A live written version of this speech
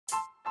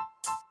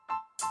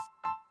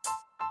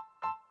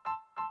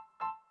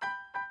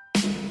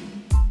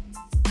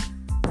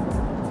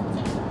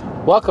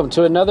Welcome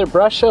to another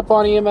Brush Up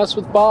on EMS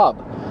with Bob.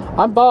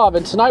 I'm Bob,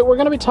 and tonight we're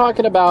going to be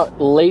talking about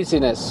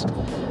laziness,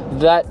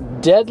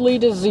 that deadly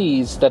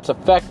disease that's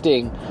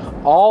affecting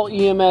all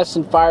EMS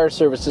and fire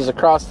services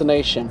across the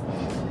nation.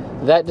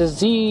 That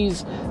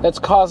disease that's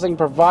causing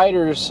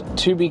providers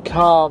to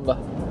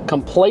become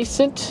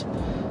complacent,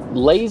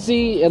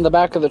 lazy in the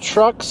back of the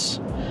trucks,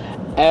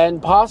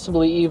 and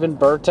possibly even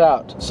burnt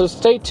out. So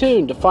stay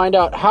tuned to find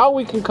out how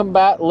we can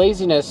combat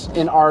laziness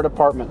in our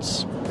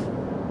departments.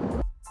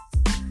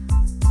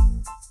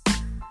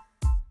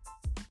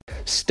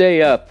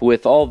 Stay up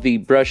with all the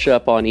Brush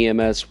Up on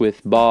EMS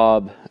with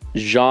Bob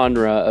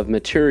genre of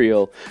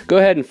material. Go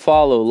ahead and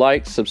follow,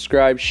 like,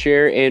 subscribe,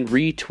 share, and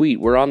retweet.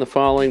 We're on the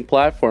following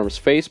platforms: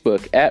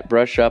 Facebook at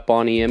Brush Up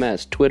on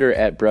EMS, Twitter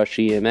at Brush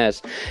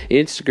EMS,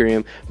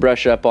 Instagram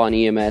Brush Up on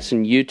EMS,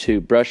 and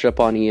YouTube Brush Up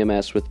on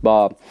EMS with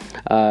Bob.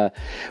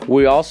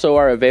 We also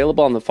are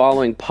available on the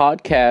following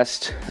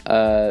podcast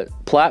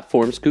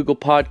platforms: Google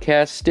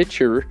Podcasts,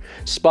 Stitcher,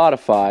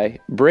 Spotify,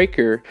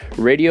 Breaker,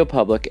 Radio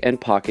Public,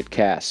 and Pocket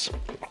Casts.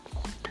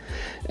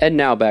 And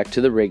now back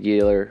to the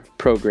regular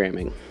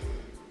programming.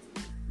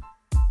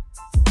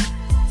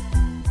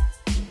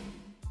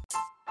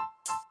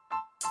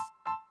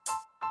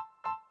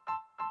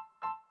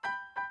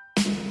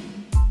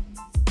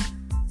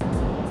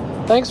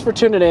 Thanks for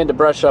tuning in to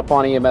Brush Up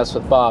on EMS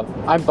with Bob.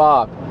 I'm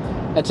Bob,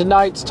 and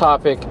tonight's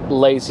topic,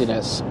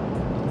 laziness.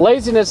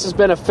 Laziness has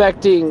been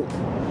affecting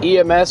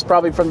EMS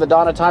probably from the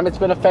dawn of time. It's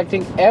been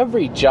affecting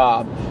every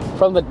job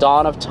from the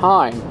dawn of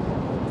time.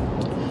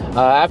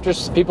 After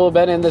people have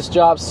been in this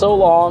job so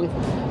long,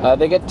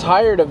 they get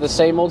tired of the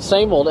same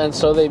old, and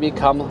so they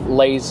become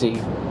lazy.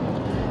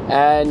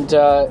 And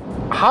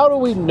how do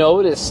we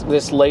notice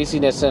this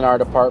laziness in our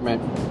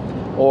department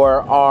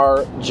or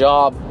our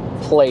job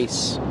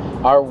place,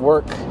 our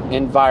work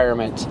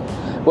environment?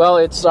 Well,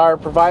 it's our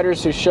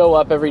providers who show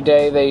up every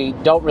day. They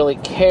don't really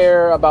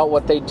care about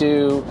what they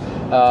do.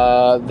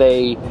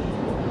 They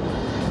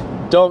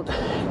don't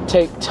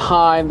take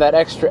time, that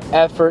extra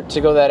effort to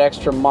go that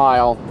extra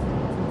mile.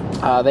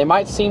 They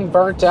might seem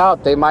burnt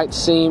out. They might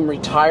seem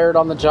retired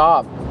on the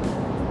job.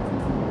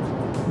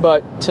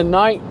 But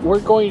tonight, we're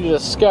going to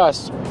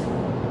discuss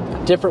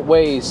different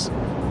ways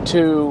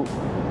to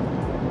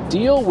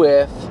deal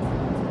with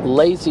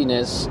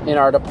laziness in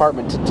our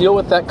department, to deal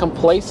with that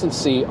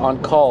complacency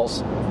on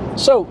calls.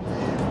 So,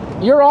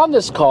 you're on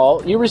this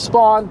call. You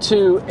respond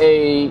to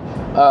a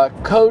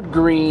code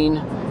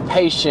green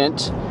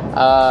patient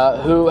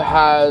who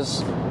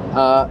has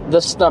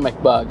the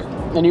stomach bug.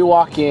 And you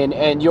walk in,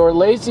 and your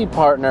lazy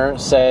partner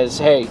says,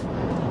 "Hey,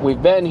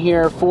 we've been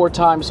here 4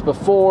 times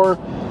before.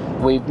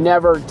 We've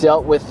never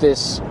dealt with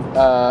this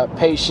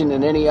patient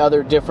in any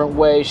other different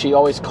way. She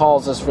always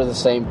calls us for the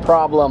same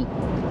problem."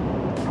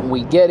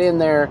 We get in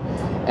there,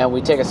 and we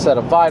take a set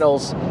of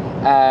vitals,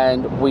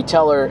 and we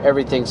tell her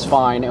everything's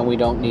fine, and we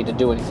don't need to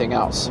do anything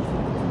else.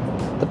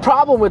 The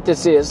problem with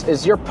this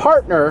is your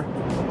partner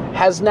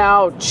has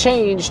now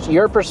changed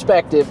your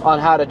perspective on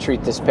how to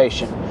treat this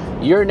patient.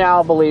 You're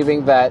now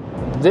believing that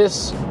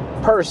this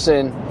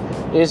person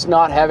is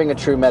not having a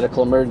true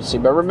medical emergency.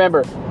 But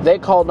remember, they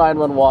called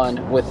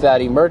 911 with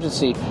that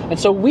emergency. And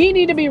so we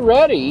need to be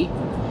ready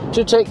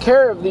to take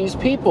care of these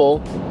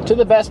people to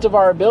the best of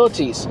our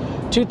abilities,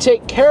 to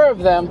take care of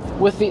them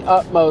with the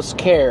utmost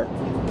care.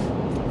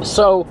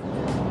 So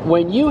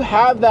when you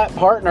have that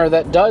partner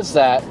that does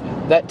that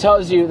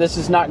tells you this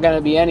is not going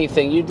to be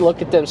anything, you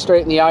look at them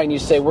straight in the eye and you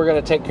say, "We're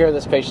going to take care of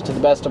this patient to the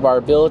best of our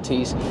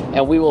abilities,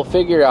 and we will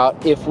figure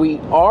out if we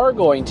are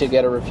going to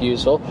get a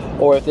refusal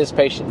or if this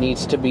patient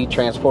needs to be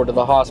transported to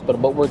the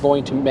hospital, but we're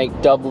going to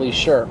make doubly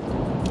sure."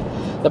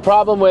 The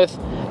problem with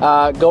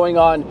going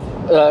on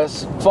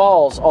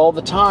falls all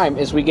the time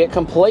is we get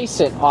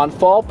complacent on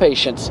fall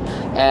patients,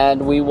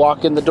 and we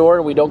walk in the door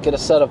and we don't get a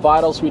set of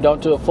vitals, we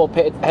don't do a full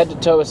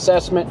head-to-toe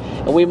assessment,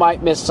 and we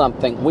might miss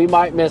something. We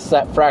might miss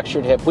that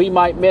fractured hip. We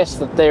might miss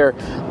that they're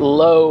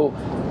low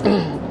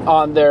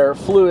on their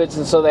fluids,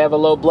 and so they have a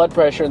low blood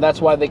pressure, and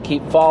that's why they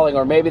keep falling.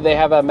 Or maybe they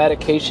have a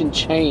medication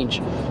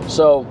change.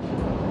 So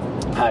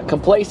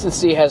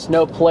complacency has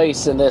no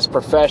place in this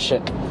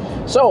profession.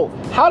 So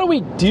how do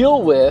we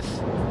deal with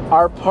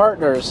our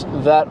partners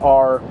that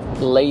are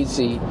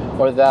lazy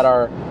or that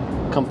are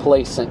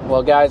complacent?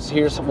 Well, guys,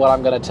 here's what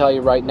I'm going to tell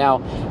you right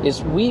now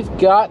is we've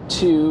got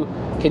to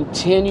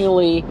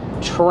continually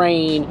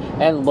train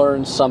and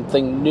learn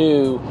something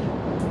new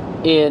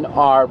in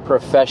our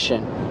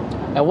profession.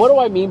 And what do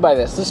I mean by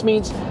this? This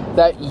means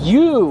that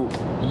you,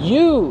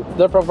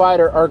 the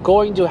provider, are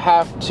going to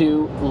have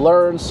to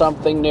learn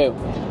something new.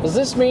 Does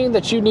this mean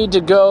that you need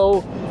to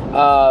go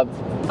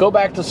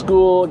back to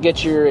school,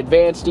 get your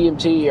advanced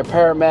EMT, your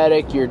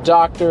paramedic, your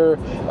doctor,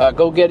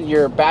 go get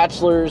your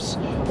bachelor's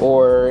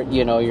or,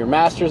 your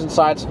master's in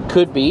science?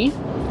 Could be.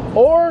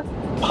 Or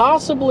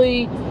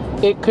possibly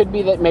it could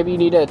be that maybe you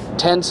need to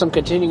attend some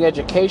continuing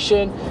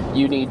education,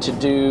 you need to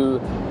do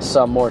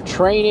some more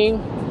training,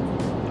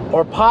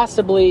 or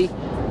possibly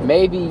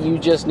maybe you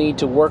just need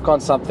to work on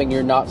something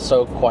you're not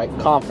so quite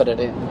confident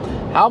in.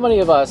 How many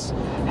of us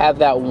have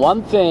that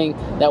one thing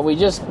that we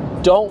just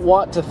don't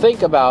want to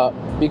think about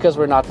because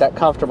we're not that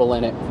comfortable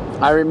in it.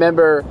 I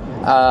remember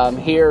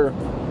here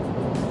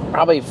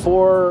probably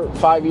 4 or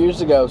 5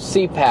 years ago,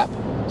 CPAP.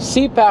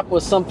 CPAP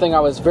was something I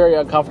was very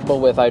uncomfortable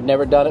with. I'd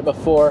never done it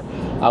before.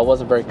 I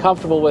wasn't very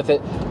comfortable with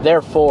it.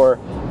 Therefore,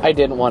 I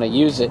didn't want to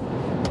use it.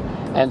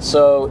 And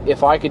so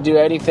if I could do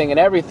anything and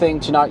everything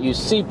to not use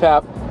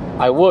CPAP,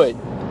 I would.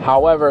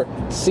 However,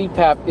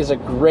 CPAP is a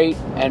great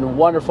and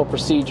wonderful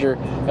procedure,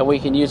 and we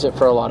can use it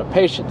for a lot of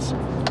patients.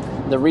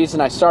 The reason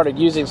I started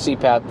using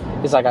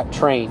CPAP is I got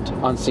trained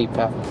on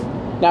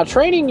CPAP. Now,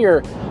 training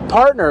your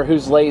partner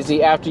who's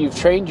lazy after you've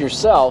trained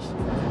yourself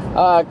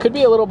could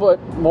be a little bit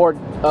more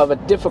of a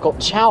difficult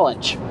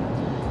challenge.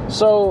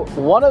 So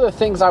one of the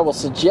things I will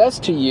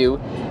suggest to you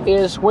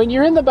is when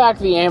you're in the back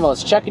of the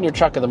ambulance checking your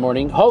truck in the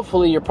morning,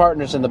 hopefully your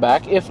partner's in the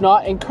back. If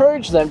not,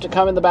 encourage them to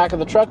come in the back of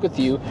the truck with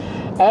you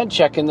and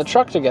check in the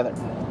truck together.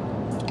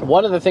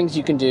 One of the things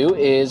you can do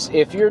is,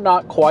 if you're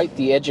not quite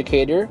the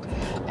educator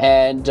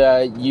and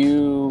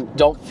you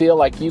don't feel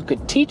like you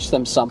could teach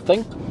them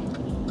something,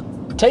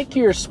 take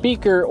your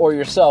speaker or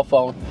your cell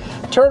phone,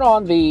 turn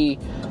on the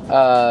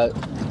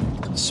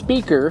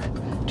speaker,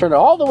 turn it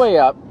all the way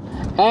up,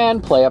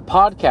 and play a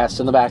podcast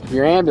in the back of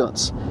your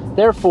ambulance.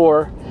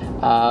 Therefore,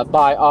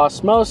 by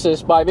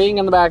osmosis, by being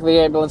in the back of the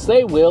ambulance,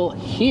 they will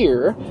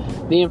hear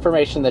the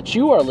information that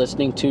you are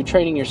listening to,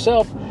 training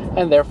yourself,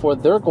 and therefore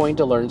they're going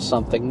to learn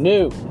something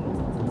new.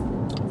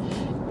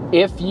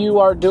 If you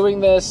are doing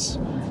this,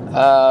 in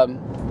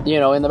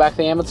the back of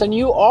the ambulance, and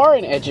you are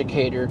an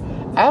educator,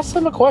 ask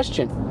them a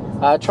question.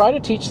 Try to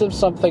teach them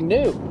something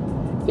new.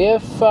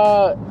 If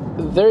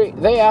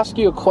they ask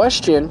you a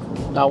question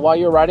while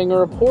you're writing a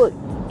report,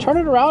 turn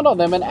it around on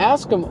them and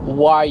ask them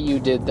why you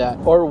did that,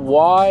 or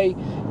why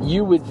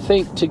you would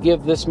think to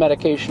give this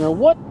medication, or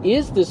what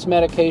is this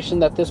medication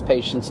that this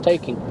patient's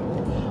taking.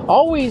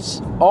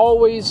 Always,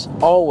 always,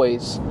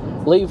 always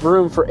leave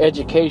room for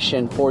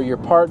education for your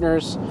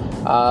partners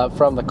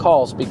from the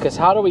calls, because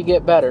how do we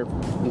get better?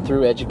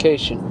 Through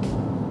education.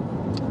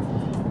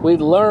 We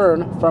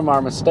learn from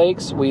our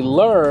mistakes, we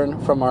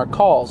learn from our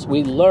calls,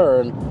 we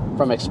learn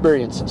from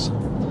experiences.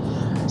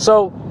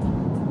 So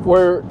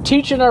we're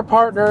teaching our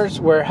partners,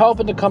 we're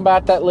helping to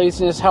combat that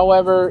laziness.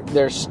 However,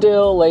 they're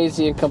still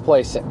lazy and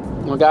complacent.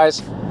 Well,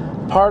 guys,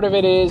 part of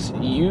it is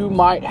you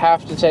might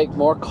have to take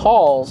more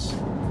calls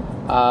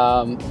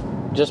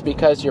just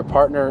because your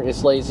partner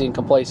is lazy and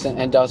complacent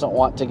and doesn't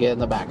want to get in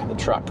the back of the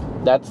truck.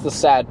 That's the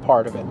sad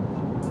part of it.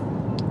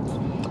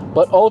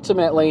 But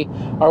ultimately,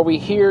 are we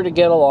here to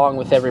get along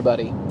with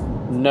everybody?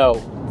 No.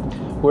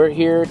 We're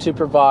here to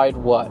provide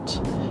what?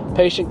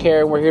 Patient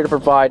care. We're here to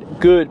provide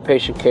good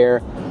patient care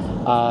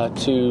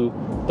to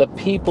the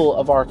people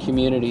of our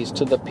communities,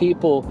 to the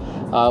people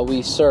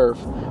we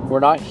serve. We're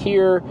not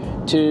here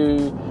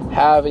to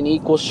have an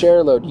equal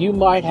share load. You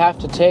might have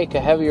to take a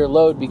heavier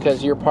load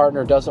because your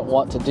partner doesn't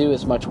want to do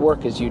as much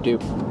work as you do.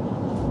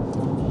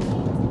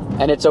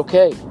 And it's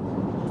okay,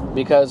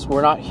 because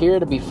we're not here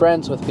to be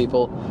friends with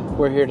people.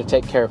 We're here to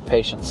take care of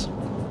patients.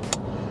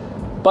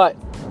 But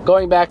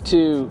going back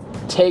to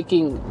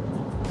taking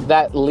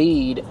that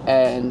lead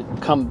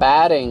and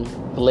combating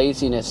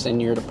laziness in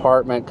your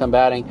department,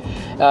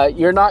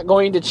 you're not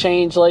going to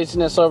change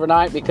laziness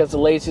overnight, because the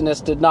laziness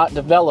did not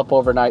develop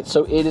overnight.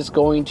 So it is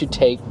going to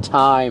take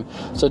time.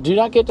 So do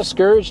not get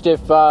discouraged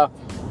if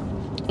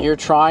you're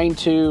trying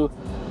to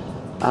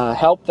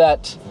help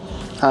that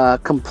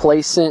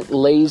complacent,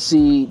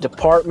 lazy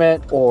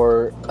department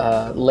or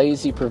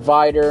lazy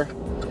provider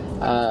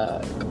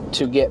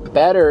to get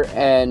better,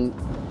 and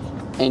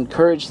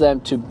encourage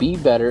them to be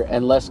better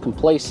and less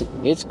complacent.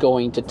 It's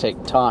going to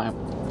take time.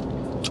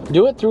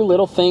 Do it through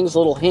little things,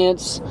 little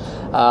hints.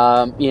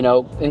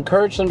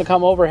 Encourage them to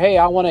come over. Hey,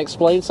 I want to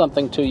explain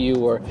something to you,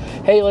 or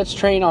hey, let's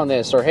train on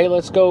this, or hey,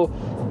 let's go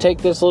take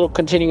this little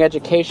continuing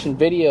education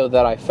video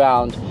that I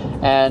found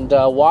and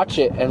watch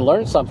it and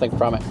learn something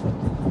from it.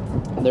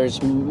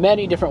 There's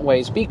many different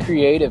ways. Be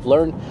creative.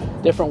 Learn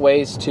different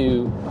ways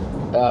to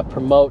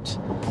promote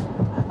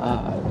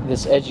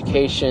this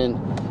education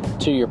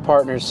to your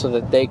partners so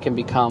that they can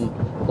become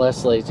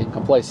less lazy and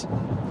complacent.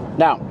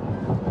 Now,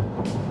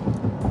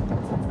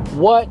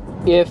 what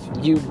if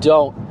you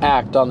don't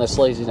act on this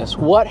laziness?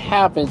 What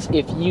happens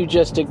if you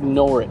just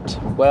ignore it?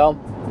 Well,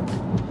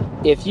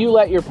 if you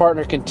let your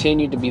partner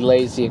continue to be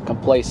lazy and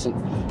complacent,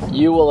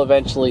 you will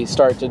eventually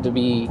start to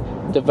be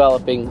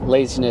developing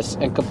laziness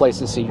and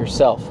complacency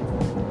yourself.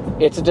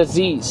 It's a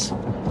disease,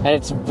 and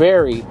it's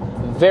very,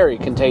 very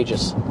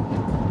contagious.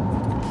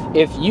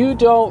 If you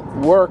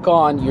don't work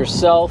on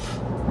yourself,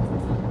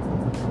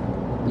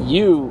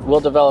 you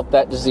will develop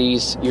that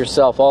disease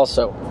yourself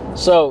also.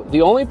 So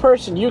the only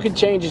person you can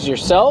change is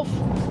yourself,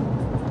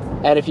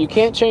 and if you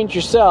can't change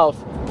yourself,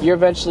 you're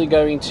eventually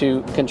going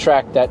to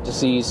contract that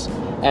disease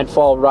and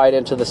fall right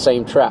into the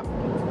same trap.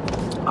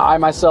 I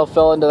myself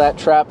fell into that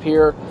trap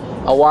here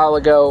a while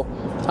ago.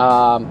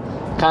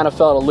 Kind of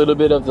felt a little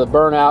bit of the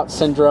burnout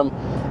syndrome,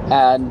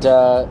 and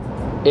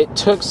it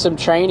took some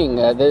training.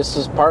 This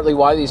is partly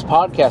why these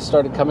podcasts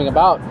started coming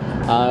about.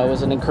 It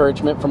was an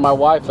encouragement from my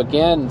wife.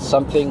 Again,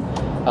 something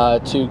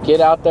to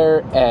get out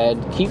there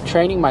and keep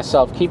training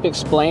myself, keep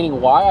explaining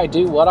why I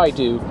do what I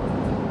do,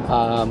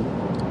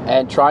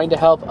 and trying to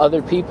help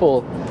other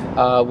people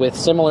with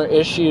similar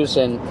issues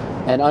and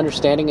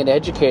understanding and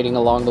educating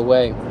along the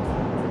way.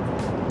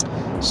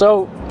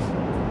 So,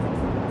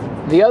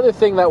 the other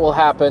thing that will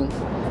happen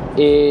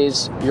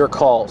is your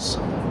calls.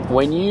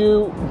 When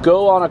you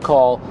go on a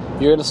call,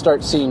 you're going to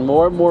start seeing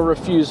more and more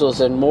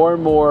refusals and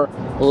more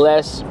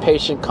less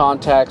patient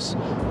contacts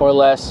or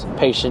less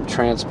patient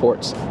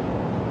transports.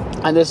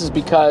 And this is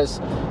because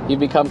you've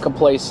become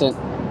complacent,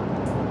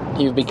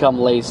 you've become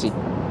lazy.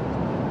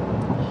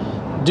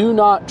 Do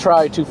not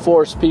try to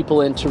force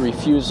people into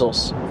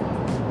refusals.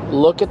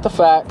 Look at the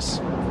facts,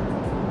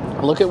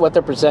 look at what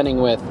they're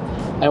presenting with,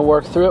 and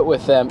work through it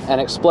with them and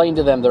explain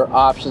to them their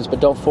options, but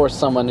don't force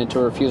someone into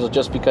a refusal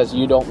just because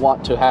you don't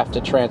want to have to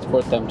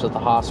transport them to the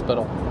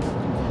hospital.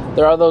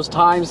 There are those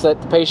times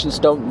that the patients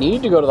don't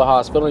need to go to the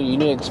hospital. You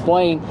need to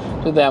explain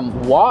to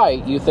them why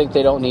you think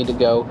they don't need to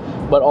go,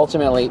 but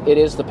ultimately it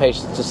is the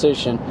patient's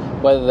decision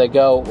whether they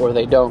go or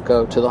they don't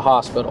go to the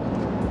hospital.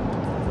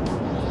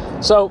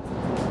 So,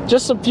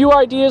 just some few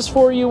ideas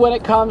for you when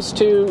it comes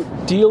to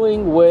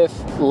dealing with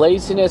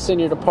laziness in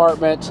your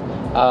department.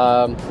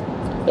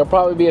 There'll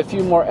probably be a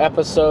few more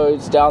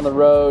episodes down the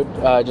road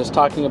just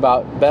talking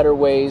about better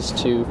ways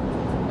to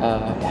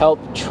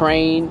help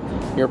train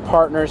your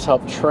partners,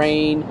 help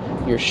train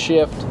your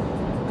shift,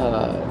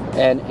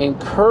 and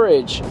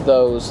encourage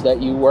those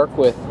that you work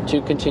with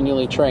to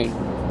continually train.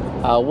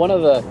 One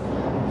of the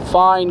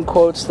fine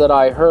quotes that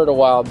I heard a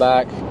while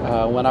back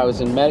when I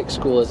was in medic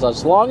school is,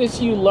 as long as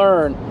you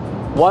learn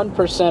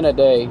 1% a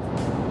day,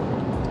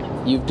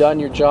 you've done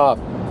your job.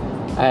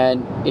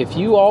 And if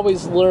you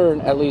always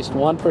learn at least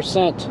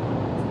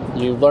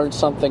 1%, you've learned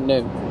something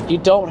new. You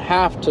don't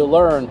have to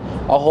learn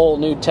a whole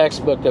new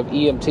textbook of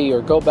EMT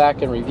or go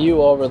back and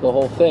review over the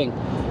whole thing.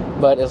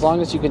 But as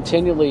long as you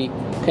continue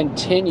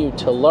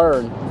to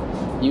learn,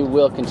 you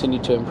will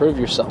continue to improve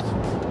yourself.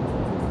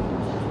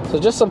 So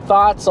just some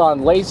thoughts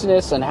on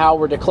laziness and how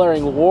we're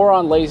declaring war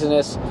on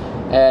laziness,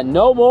 and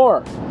no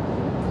more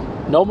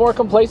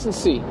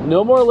complacency,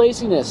 no more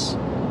laziness.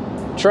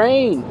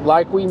 Train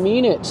like we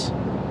mean it.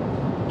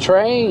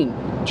 Train.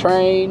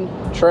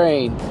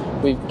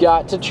 We've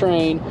got to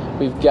train.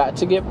 We've got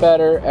to get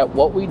better at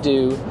what we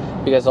do,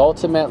 because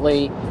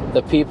ultimately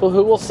the people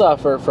who will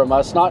suffer from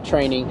us not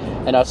training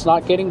and us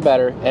not getting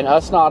better and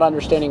us not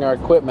understanding our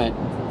equipment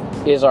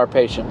is our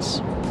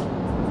patients.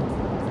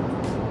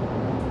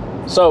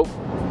 So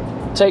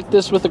take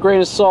this with a grain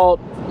of salt.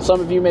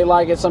 Some of you may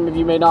like it, some of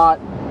you may not.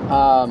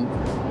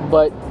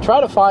 But try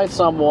to find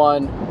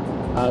someone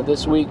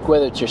this week,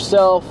 whether it's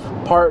yourself,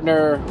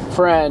 partner,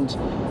 friend,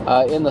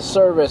 in the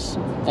service,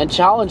 and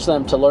challenge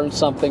them to learn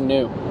something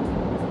new.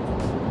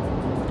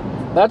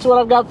 That's what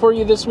I've got for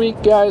you this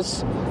week,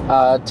 guys.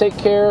 Take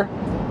care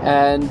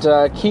and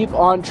keep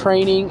on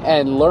training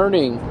and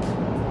learning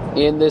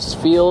in this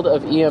field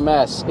of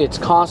EMS. It's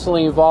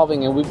constantly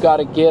evolving, and we've got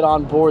to get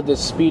on board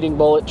this speeding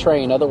bullet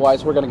train.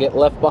 Otherwise, we're going to get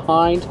left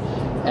behind,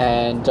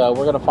 and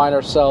we're going to find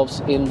ourselves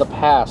in the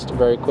past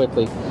very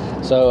quickly.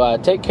 So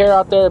take care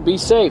out there. Be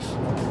safe.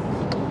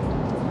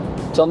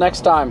 Till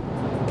next time,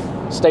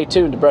 stay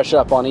tuned to Brush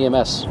Up on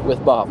EMS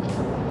with Bob.